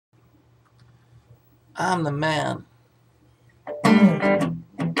I'm the man.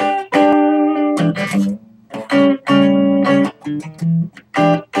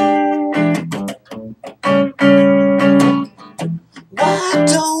 Why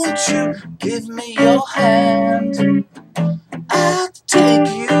don't you give me your hand? I'll take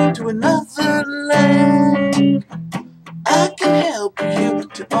you to another land. I can help you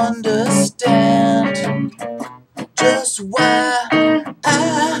to understand just why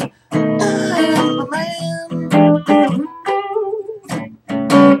I am the man.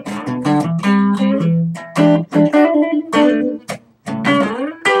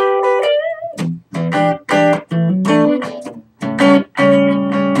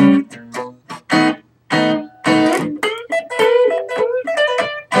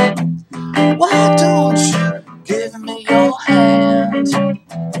 Why don't you give me your hand?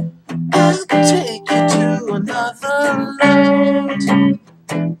 I'll take you to another land.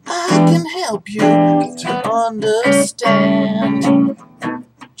 I can help you to understand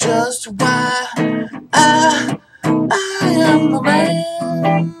just why I am the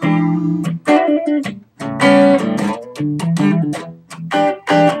man.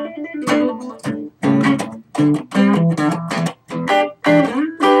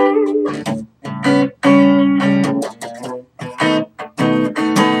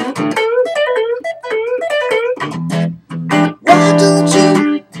 Why don't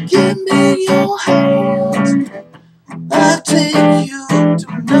you give me your hand? I'll take you to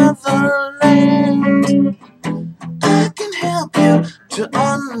another land. I can help you to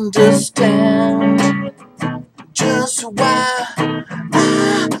understand just why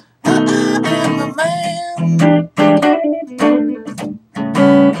I am the man.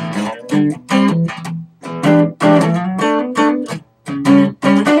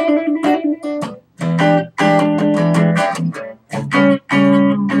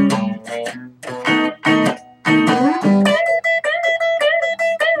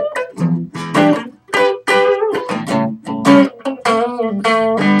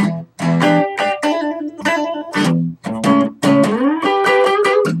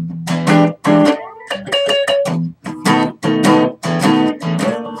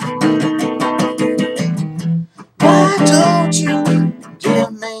 Why don't you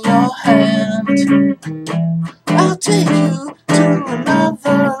give me your hand? I'll take you to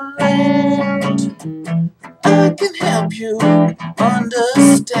another land. I can help you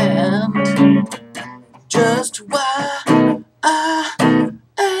understand just why I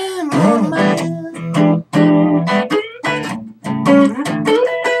am the man.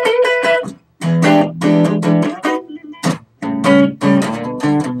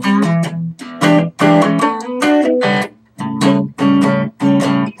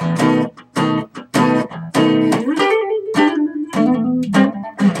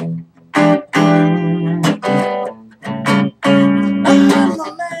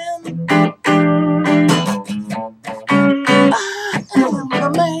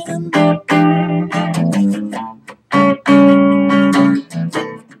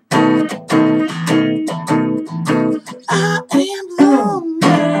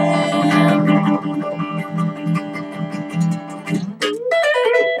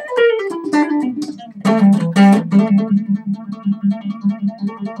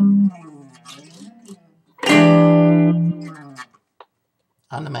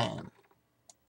 I'm the man.